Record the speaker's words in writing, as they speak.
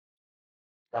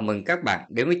Chào mừng các bạn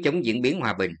đến với Chống diễn biến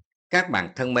hòa bình. Các bạn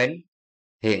thân mến,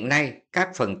 hiện nay các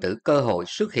phần tử cơ hội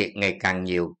xuất hiện ngày càng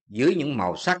nhiều dưới những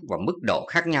màu sắc và mức độ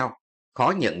khác nhau,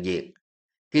 khó nhận diện.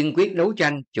 Kiên quyết đấu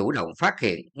tranh, chủ động phát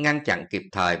hiện, ngăn chặn kịp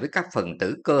thời với các phần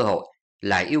tử cơ hội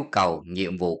là yêu cầu,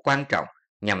 nhiệm vụ quan trọng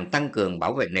nhằm tăng cường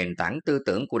bảo vệ nền tảng tư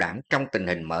tưởng của Đảng trong tình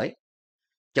hình mới.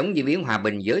 Chống diễn biến hòa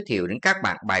bình giới thiệu đến các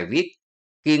bạn bài viết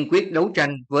Kiên quyết đấu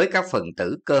tranh với các phần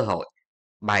tử cơ hội.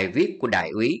 Bài viết của Đại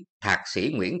úy Thạc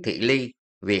sĩ Nguyễn Thị Ly,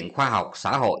 Viện Khoa học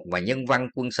Xã hội và Nhân văn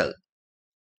Quân sự.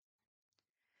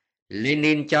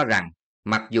 Lenin cho rằng,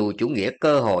 mặc dù chủ nghĩa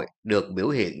cơ hội được biểu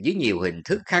hiện dưới nhiều hình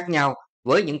thức khác nhau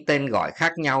với những tên gọi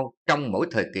khác nhau trong mỗi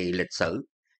thời kỳ lịch sử,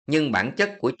 nhưng bản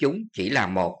chất của chúng chỉ là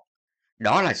một.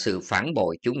 Đó là sự phản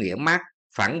bội chủ nghĩa Mác,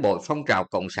 phản bội phong trào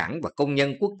cộng sản và công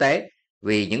nhân quốc tế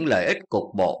vì những lợi ích cục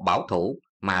bộ bảo thủ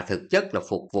mà thực chất là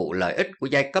phục vụ lợi ích của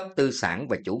giai cấp tư sản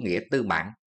và chủ nghĩa tư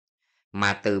bản,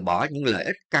 mà từ bỏ những lợi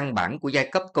ích căn bản của giai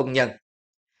cấp công nhân.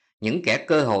 Những kẻ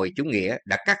cơ hội chủ nghĩa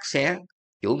đã cắt xé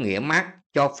chủ nghĩa Mác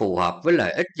cho phù hợp với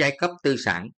lợi ích giai cấp tư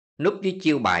sản, núp dưới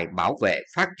chiêu bài bảo vệ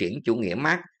phát triển chủ nghĩa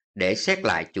Mác để xét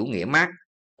lại chủ nghĩa Mác,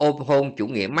 ôm hôn chủ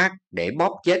nghĩa Mác để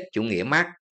bóp chết chủ nghĩa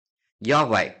Mác. Do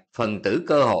vậy, phần tử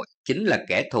cơ hội chính là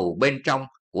kẻ thù bên trong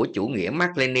của chủ nghĩa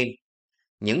Mác Lênin.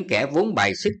 Những kẻ vốn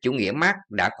bài xích chủ nghĩa Mác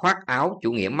đã khoác áo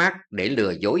chủ nghĩa Mác để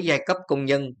lừa dối giai cấp công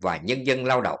nhân và nhân dân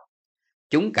lao động.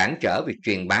 Chúng cản trở việc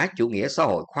truyền bá chủ nghĩa xã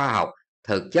hội khoa học,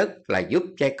 thực chất là giúp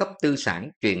giai cấp tư sản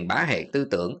truyền bá hệ tư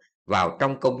tưởng vào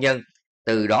trong công nhân,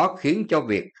 từ đó khiến cho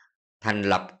việc thành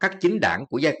lập các chính đảng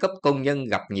của giai cấp công nhân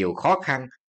gặp nhiều khó khăn,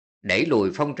 đẩy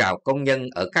lùi phong trào công nhân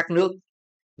ở các nước.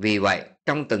 Vì vậy,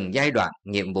 trong từng giai đoạn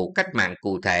nhiệm vụ cách mạng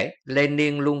cụ thể,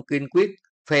 Lenin luôn kiên quyết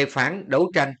phê phán,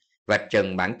 đấu tranh, vạch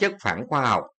trần bản chất phản khoa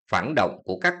học, phản động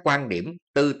của các quan điểm,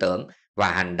 tư tưởng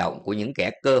và hành động của những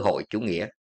kẻ cơ hội chủ nghĩa.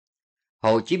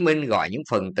 Hồ Chí Minh gọi những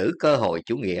phần tử cơ hội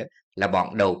chủ nghĩa là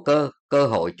bọn đầu cơ, cơ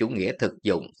hội chủ nghĩa thực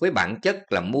dụng với bản chất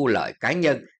là mưu lợi cá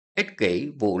nhân, ích kỷ,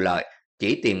 vụ lợi,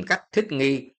 chỉ tìm cách thích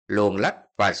nghi, luồn lách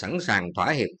và sẵn sàng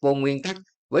thỏa hiệp vô nguyên tắc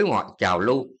với mọi trào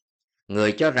lưu.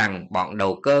 Người cho rằng bọn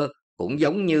đầu cơ cũng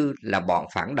giống như là bọn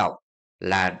phản động,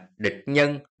 là địch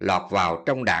nhân lọt vào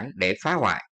trong đảng để phá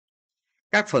hoại.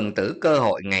 Các phần tử cơ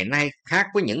hội ngày nay khác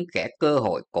với những kẻ cơ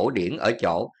hội cổ điển ở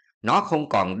chỗ, nó không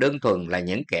còn đơn thuần là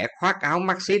những kẻ khoác áo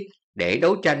Marxist để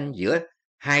đấu tranh giữa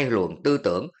hai luồng tư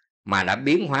tưởng, mà đã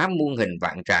biến hóa muôn hình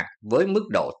vạn trạng với mức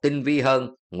độ tinh vi hơn,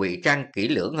 ngụy trang kỹ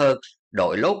lưỡng hơn,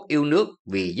 đội lốt yêu nước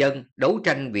vì dân, đấu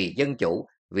tranh vì dân chủ,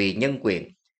 vì nhân quyền,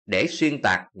 để xuyên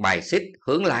tạc, bài xích,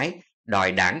 hướng lái,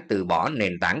 đòi đảng từ bỏ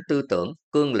nền tảng tư tưởng,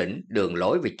 cương lĩnh, đường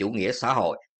lối về chủ nghĩa xã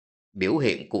hội. Biểu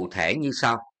hiện cụ thể như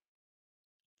sau.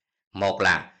 Một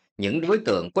là những đối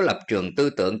tượng có lập trường tư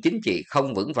tưởng chính trị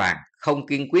không vững vàng, không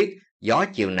kiên quyết, gió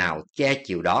chiều nào che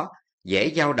chiều đó,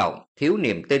 dễ dao động, thiếu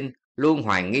niềm tin, luôn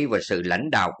hoài nghi vào sự lãnh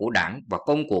đạo của đảng và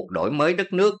công cuộc đổi mới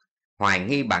đất nước, hoài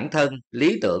nghi bản thân,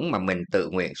 lý tưởng mà mình tự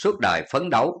nguyện suốt đời phấn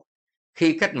đấu.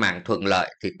 Khi cách mạng thuận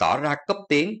lợi thì tỏ ra cấp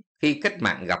tiến, khi cách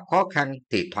mạng gặp khó khăn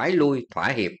thì thoái lui, thỏa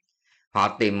hiệp.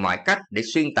 Họ tìm mọi cách để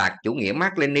xuyên tạc chủ nghĩa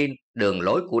Mác Lênin, đường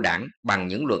lối của đảng bằng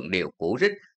những luận điệu cũ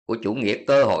rích của chủ nghĩa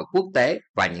cơ hội quốc tế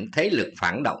và những thế lực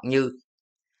phản động như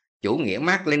chủ nghĩa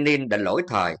Mác Lênin đã lỗi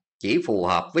thời, chỉ phù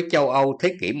hợp với châu Âu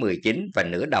thế kỷ 19 và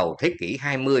nửa đầu thế kỷ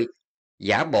 20,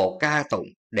 giả bộ ca tụng,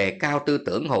 đề cao tư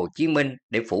tưởng Hồ Chí Minh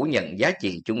để phủ nhận giá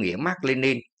trị chủ nghĩa Mác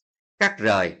Lênin, cắt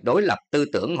rời đối lập tư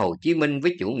tưởng Hồ Chí Minh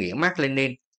với chủ nghĩa Mác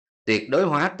Lênin, tuyệt đối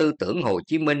hóa tư tưởng Hồ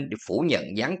Chí Minh để phủ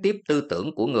nhận gián tiếp tư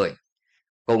tưởng của người.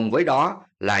 Cùng với đó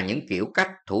là những kiểu cách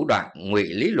thủ đoạn ngụy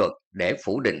lý luận để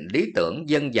phủ định lý tưởng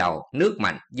dân giàu, nước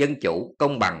mạnh, dân chủ,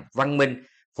 công bằng, văn minh,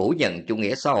 phủ nhận chủ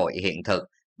nghĩa xã hội hiện thực,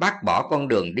 bác bỏ con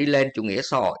đường đi lên chủ nghĩa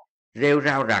xã hội, rêu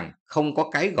rao rằng không có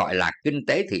cái gọi là kinh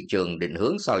tế thị trường định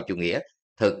hướng sau chủ nghĩa,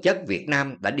 thực chất Việt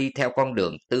Nam đã đi theo con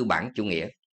đường tư bản chủ nghĩa.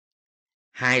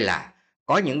 Hai là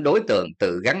có những đối tượng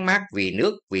tự gắn mác vì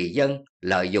nước, vì dân,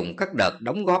 lợi dụng các đợt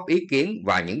đóng góp ý kiến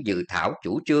vào những dự thảo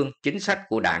chủ trương, chính sách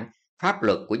của đảng, pháp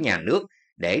luật của nhà nước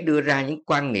để đưa ra những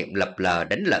quan niệm lập lờ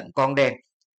đánh lận con đen.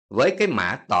 Với cái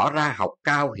mã tỏ ra học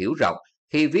cao hiểu rộng,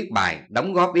 khi viết bài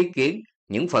đóng góp ý kiến,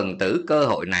 những phần tử cơ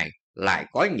hội này lại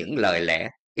có những lời lẽ,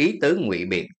 ý tứ ngụy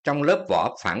biện trong lớp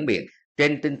vỏ phản biện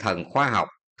trên tinh thần khoa học,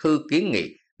 thư kiến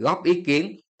nghị, góp ý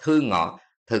kiến, thư ngỏ,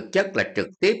 thực chất là trực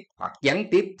tiếp hoặc gián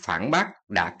tiếp phản bác,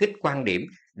 đả kích quan điểm,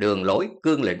 đường lối,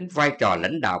 cương lĩnh, vai trò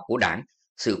lãnh đạo của đảng,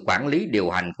 sự quản lý điều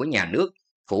hành của nhà nước,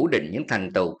 phủ định những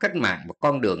thành tựu cách mạng và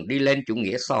con đường đi lên chủ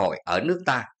nghĩa xã hội ở nước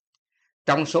ta.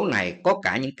 Trong số này có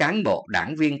cả những cán bộ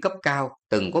đảng viên cấp cao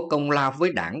từng có công lao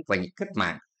với đảng và những cách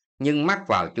mạng, nhưng mắc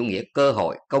vào chủ nghĩa cơ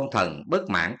hội, công thần, bất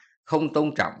mãn, không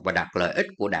tôn trọng và đặt lợi ích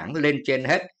của đảng lên trên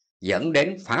hết, dẫn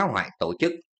đến phá hoại tổ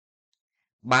chức.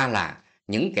 Ba là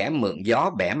những kẻ mượn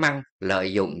gió bẻ măng,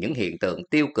 lợi dụng những hiện tượng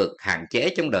tiêu cực hạn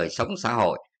chế trong đời sống xã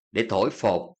hội để thổi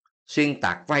phồng, xuyên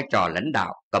tạc vai trò lãnh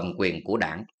đạo cầm quyền của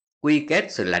đảng, quy kết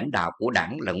sự lãnh đạo của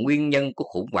đảng là nguyên nhân của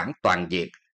khủng hoảng toàn diện,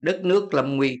 đất nước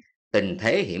lâm nguy, tình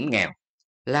thế hiểm nghèo,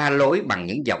 la lối bằng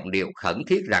những giọng điệu khẩn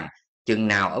thiết rằng chừng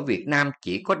nào ở Việt Nam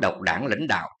chỉ có độc đảng lãnh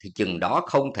đạo thì chừng đó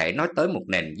không thể nói tới một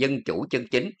nền dân chủ chân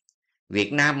chính.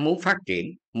 Việt Nam muốn phát triển,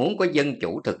 muốn có dân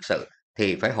chủ thực sự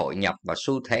thì phải hội nhập vào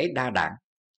xu thế đa đảng.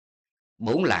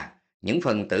 Bốn là những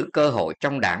phần tử cơ hội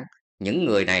trong đảng. Những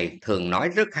người này thường nói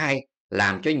rất hay,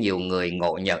 làm cho nhiều người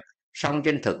ngộ nhận, song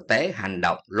trên thực tế hành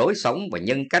động, lối sống và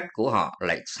nhân cách của họ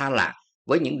lại xa lạ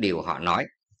với những điều họ nói.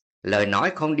 Lời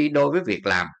nói không đi đôi với việc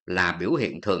làm là biểu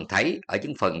hiện thường thấy ở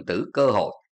những phần tử cơ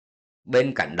hội.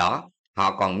 Bên cạnh đó,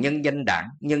 họ còn nhân danh đảng,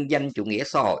 nhân danh chủ nghĩa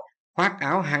xã hội, khoác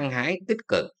áo hăng hái tích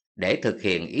cực để thực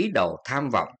hiện ý đồ tham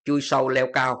vọng chui sâu leo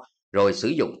cao, rồi sử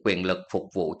dụng quyền lực phục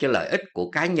vụ cho lợi ích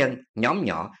của cá nhân, nhóm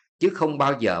nhỏ, chứ không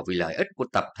bao giờ vì lợi ích của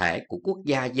tập thể, của quốc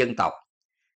gia, dân tộc.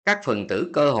 Các phần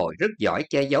tử cơ hội rất giỏi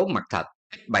che giấu mặt thật,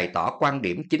 bày tỏ quan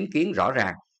điểm chính kiến rõ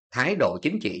ràng, thái độ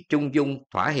chính trị trung dung,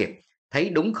 thỏa hiệp, thấy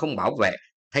đúng không bảo vệ,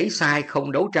 thấy sai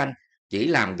không đấu tranh, chỉ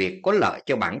làm việc có lợi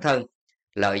cho bản thân,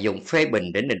 lợi dụng phê bình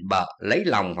để nịnh bợ, lấy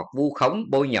lòng hoặc vu khống,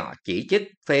 bôi nhọ, chỉ trích,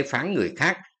 phê phán người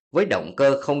khác với động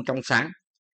cơ không trong sáng.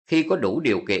 Khi có đủ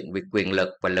điều kiện về quyền lực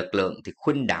và lực lượng thì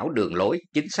khuynh đảo đường lối,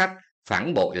 chính sách,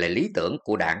 phản bội lại lý tưởng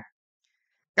của đảng.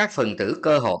 Các phần tử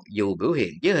cơ hội dù biểu hiện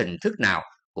dưới hình thức nào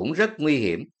cũng rất nguy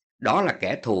hiểm, đó là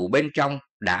kẻ thù bên trong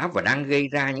đã và đang gây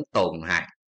ra những tổn hại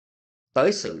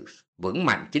tới sự vững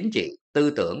mạnh chính trị, tư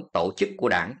tưởng, tổ chức của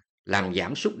đảng, làm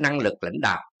giảm sút năng lực lãnh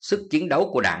đạo, sức chiến đấu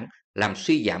của đảng, làm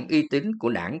suy giảm uy tín của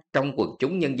đảng trong quần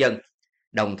chúng nhân dân.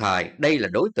 Đồng thời, đây là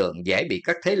đối tượng dễ bị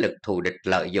các thế lực thù địch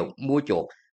lợi dụng, mua chuộc,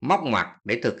 móc ngoặt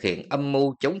để thực hiện âm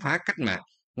mưu chống phá cách mạng,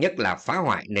 nhất là phá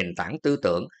hoại nền tảng tư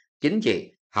tưởng, chính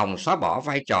trị, hòng xóa bỏ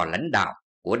vai trò lãnh đạo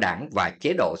của đảng và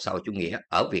chế độ xã hội chủ nghĩa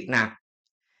ở Việt Nam.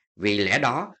 Vì lẽ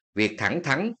đó, việc thẳng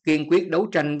thắn, kiên quyết đấu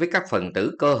tranh với các phần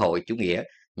tử cơ hội chủ nghĩa,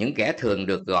 những kẻ thường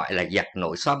được gọi là giặc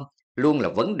nội xâm, luôn là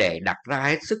vấn đề đặt ra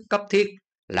hết sức cấp thiết,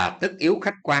 là tất yếu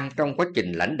khách quan trong quá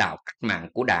trình lãnh đạo cách mạng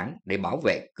của đảng để bảo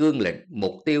vệ cương lĩnh,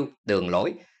 mục tiêu, đường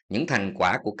lối, những thành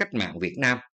quả của cách mạng Việt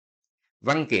Nam.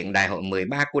 Văn kiện Đại hội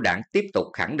 13 của đảng tiếp tục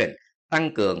khẳng định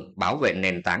tăng cường bảo vệ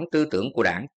nền tảng tư tưởng của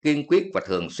đảng, kiên quyết và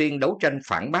thường xuyên đấu tranh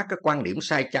phản bác các quan điểm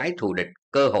sai trái thù địch,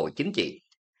 cơ hội chính trị.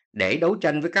 Để đấu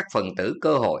tranh với các phần tử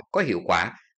cơ hội có hiệu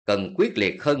quả, cần quyết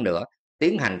liệt hơn nữa,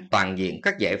 tiến hành toàn diện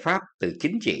các giải pháp từ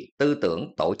chính trị, tư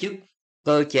tưởng, tổ chức,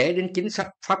 cơ chế đến chính sách,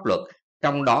 pháp luật,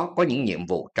 trong đó có những nhiệm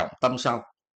vụ trọng tâm sau.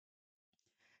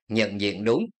 Nhận diện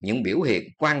đúng những biểu hiện,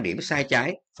 quan điểm sai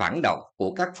trái, phản động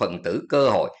của các phần tử cơ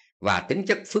hội và tính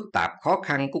chất phức tạp khó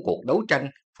khăn của cuộc đấu tranh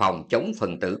phòng chống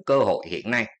phần tử cơ hội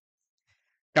hiện nay.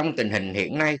 Trong tình hình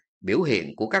hiện nay, biểu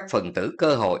hiện của các phần tử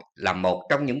cơ hội là một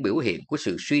trong những biểu hiện của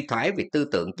sự suy thoái về tư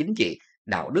tưởng chính trị,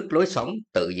 đạo đức lối sống,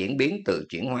 tự diễn biến, tự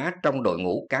chuyển hóa trong đội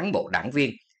ngũ cán bộ đảng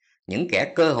viên. Những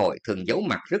kẻ cơ hội thường giấu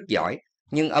mặt rất giỏi,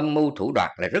 nhưng âm mưu thủ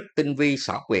đoạn là rất tinh vi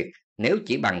xảo quyệt. Nếu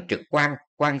chỉ bằng trực quan,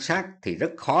 quan sát thì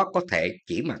rất khó có thể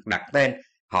chỉ mặt đặt tên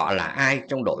họ là ai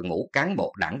trong đội ngũ cán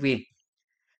bộ đảng viên.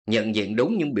 Nhận diện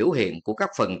đúng những biểu hiện của các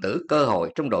phần tử cơ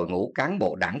hội trong đội ngũ cán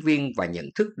bộ đảng viên và nhận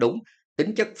thức đúng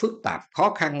tính chất phức tạp, khó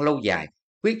khăn lâu dài,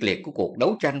 quyết liệt của cuộc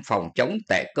đấu tranh phòng chống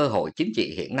tệ cơ hội chính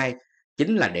trị hiện nay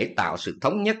chính là để tạo sự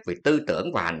thống nhất về tư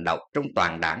tưởng và hành động trong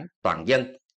toàn đảng, toàn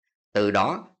dân. Từ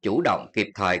đó, chủ động kịp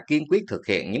thời kiên quyết thực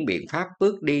hiện những biện pháp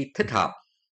bước đi thích hợp,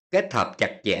 kết hợp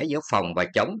chặt chẽ giữa phòng và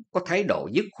chống, có thái độ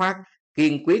dứt khoát,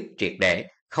 kiên quyết, triệt để,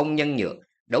 không nhân nhượng,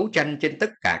 đấu tranh trên tất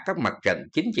cả các mặt trận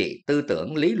chính trị, tư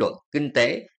tưởng, lý luận, kinh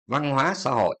tế, văn hóa,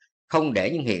 xã hội, không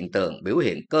để những hiện tượng, biểu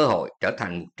hiện cơ hội trở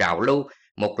thành một trào lưu,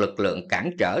 một lực lượng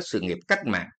cản trở sự nghiệp cách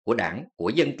mạng của đảng, của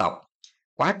dân tộc.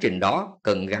 Quá trình đó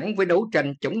cần gắn với đấu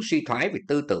tranh chống suy thoái về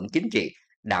tư tưởng chính trị,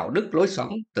 đạo đức lối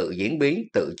sống, tự diễn biến,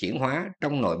 tự chuyển hóa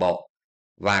trong nội bộ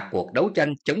và cuộc đấu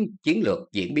tranh chống chiến lược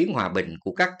diễn biến hòa bình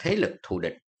của các thế lực thù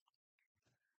địch.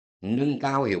 Nâng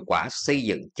cao hiệu quả xây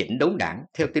dựng chỉnh đốn đảng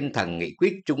theo tinh thần nghị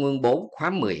quyết Trung ương 4 khóa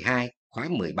 12, khóa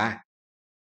 13.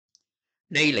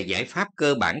 Đây là giải pháp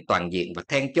cơ bản toàn diện và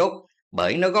then chốt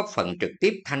bởi nó góp phần trực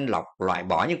tiếp thanh lọc, loại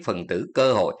bỏ những phần tử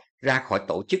cơ hội ra khỏi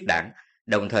tổ chức đảng,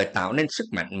 đồng thời tạo nên sức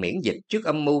mạnh miễn dịch trước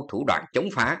âm mưu thủ đoạn chống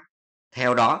phá.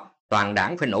 Theo đó, toàn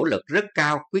đảng phải nỗ lực rất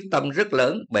cao, quyết tâm rất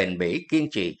lớn, bền bỉ, kiên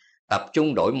trì, tập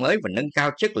trung đổi mới và nâng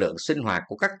cao chất lượng sinh hoạt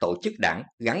của các tổ chức đảng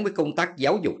gắn với công tác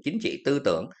giáo dục chính trị tư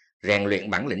tưởng, rèn luyện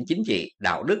bản lĩnh chính trị,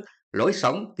 đạo đức, lối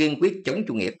sống kiên quyết chống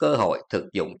chủ nghĩa cơ hội thực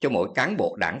dụng cho mỗi cán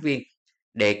bộ đảng viên,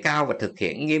 đề cao và thực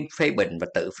hiện nghiêm phê bình và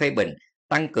tự phê bình,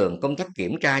 tăng cường công tác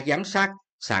kiểm tra giám sát,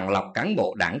 sàng lọc cán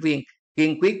bộ đảng viên,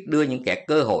 kiên quyết đưa những kẻ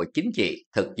cơ hội chính trị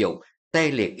thực dụng,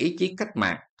 tê liệt ý chí cách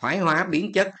mạng, thoái hóa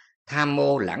biến chất, tham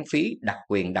mô lãng phí, đặc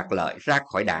quyền đặc lợi ra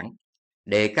khỏi đảng,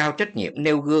 đề cao trách nhiệm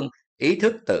nêu gương, ý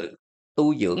thức tự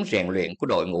tu dưỡng rèn luyện của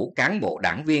đội ngũ cán bộ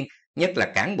đảng viên, nhất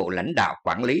là cán bộ lãnh đạo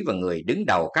quản lý và người đứng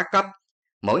đầu các cấp.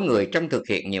 Mỗi người trong thực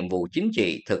hiện nhiệm vụ chính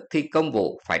trị, thực thi công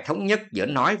vụ phải thống nhất giữa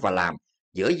nói và làm,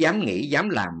 giữa dám nghĩ, dám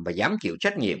làm và dám chịu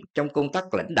trách nhiệm trong công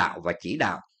tác lãnh đạo và chỉ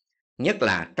đạo, nhất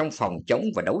là trong phòng chống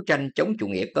và đấu tranh chống chủ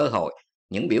nghĩa cơ hội.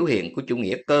 Những biểu hiện của chủ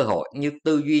nghĩa cơ hội như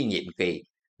tư duy nhiệm kỳ,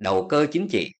 đầu cơ chính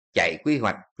trị, chạy quy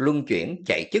hoạch, luân chuyển,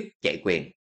 chạy chức, chạy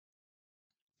quyền.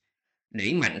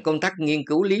 Đẩy mạnh công tác nghiên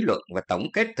cứu lý luận và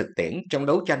tổng kết thực tiễn trong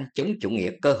đấu tranh chống chủ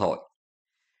nghĩa cơ hội.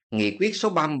 Nghị quyết số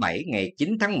 37 ngày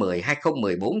 9 tháng 10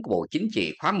 2014 của Bộ Chính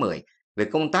trị khóa 10 về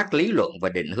công tác lý luận và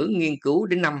định hướng nghiên cứu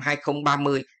đến năm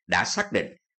 2030 đã xác định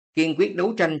kiên quyết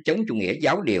đấu tranh chống chủ nghĩa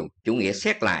giáo điều, chủ nghĩa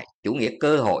xét lại, chủ nghĩa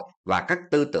cơ hội và các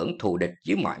tư tưởng thù địch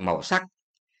dưới mọi màu sắc.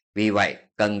 Vì vậy,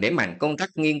 cần đẩy mạnh công tác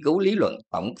nghiên cứu lý luận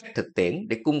tổng kết thực tiễn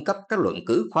để cung cấp các luận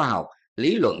cứ khoa học,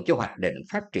 lý luận cho hoạch định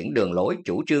phát triển đường lối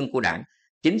chủ trương của Đảng,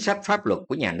 chính sách pháp luật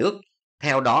của nhà nước.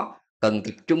 Theo đó, cần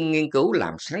tập trung nghiên cứu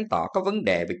làm sáng tỏ các vấn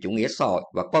đề về chủ nghĩa xã hội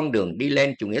và con đường đi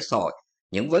lên chủ nghĩa xã hội,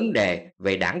 những vấn đề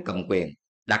về đảng cầm quyền.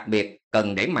 Đặc biệt,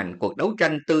 cần đẩy mạnh cuộc đấu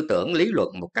tranh tư tưởng lý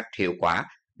luận một cách hiệu quả,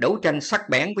 đấu tranh sắc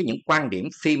bén với những quan điểm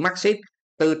phi Marxist,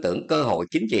 tư tưởng cơ hội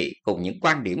chính trị cùng những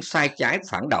quan điểm sai trái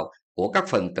phản động của các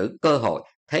phần tử cơ hội,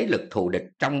 thế lực thù địch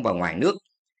trong và ngoài nước.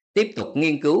 Tiếp tục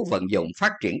nghiên cứu vận dụng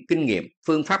phát triển kinh nghiệm,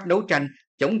 phương pháp đấu tranh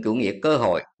chống chủ nghĩa cơ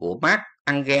hội của Marx,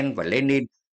 Engels và Lenin,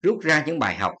 rút ra những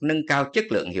bài học nâng cao chất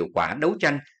lượng hiệu quả đấu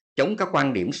tranh chống các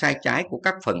quan điểm sai trái của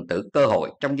các phần tử cơ hội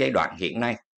trong giai đoạn hiện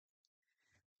nay.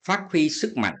 Phát huy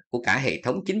sức mạnh của cả hệ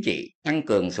thống chính trị, tăng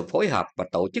cường sự phối hợp và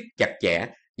tổ chức chặt chẽ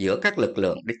giữa các lực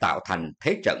lượng để tạo thành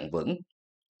thế trận vững.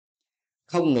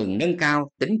 Không ngừng nâng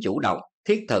cao tính chủ động,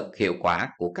 thiết thực, hiệu quả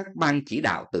của các ban chỉ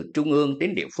đạo từ trung ương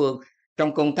đến địa phương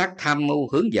trong công tác tham mưu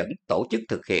hướng dẫn tổ chức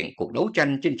thực hiện cuộc đấu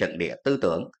tranh trên trận địa tư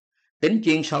tưởng. Tính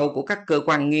chuyên sâu của các cơ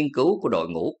quan nghiên cứu của đội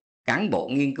ngũ cán bộ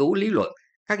nghiên cứu lý luận,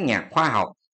 các nhà khoa học,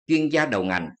 chuyên gia đầu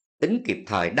ngành, tính kịp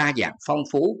thời đa dạng phong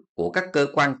phú của các cơ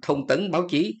quan thông tấn báo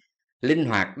chí, linh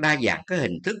hoạt đa dạng các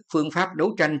hình thức phương pháp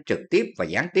đấu tranh trực tiếp và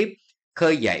gián tiếp,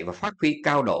 khơi dậy và phát huy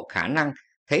cao độ khả năng,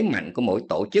 thế mạnh của mỗi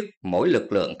tổ chức, mỗi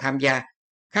lực lượng tham gia,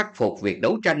 khắc phục việc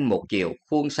đấu tranh một chiều,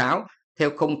 khuôn sáo, theo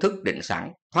công thức định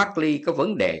sẵn, thoát ly các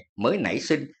vấn đề mới nảy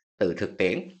sinh từ thực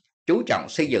tiễn, chú trọng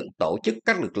xây dựng tổ chức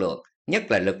các lực lượng, nhất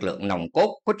là lực lượng nòng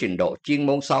cốt có trình độ chuyên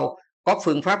môn sâu, có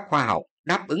phương pháp khoa học,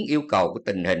 đáp ứng yêu cầu của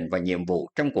tình hình và nhiệm vụ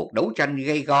trong cuộc đấu tranh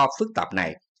gay go phức tạp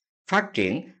này, phát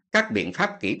triển các biện pháp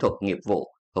kỹ thuật nghiệp vụ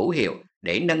hữu hiệu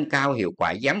để nâng cao hiệu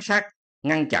quả giám sát,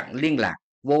 ngăn chặn liên lạc,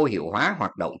 vô hiệu hóa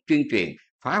hoạt động tuyên truyền,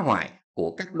 phá hoại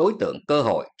của các đối tượng cơ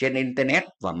hội trên Internet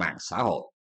và mạng xã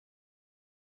hội.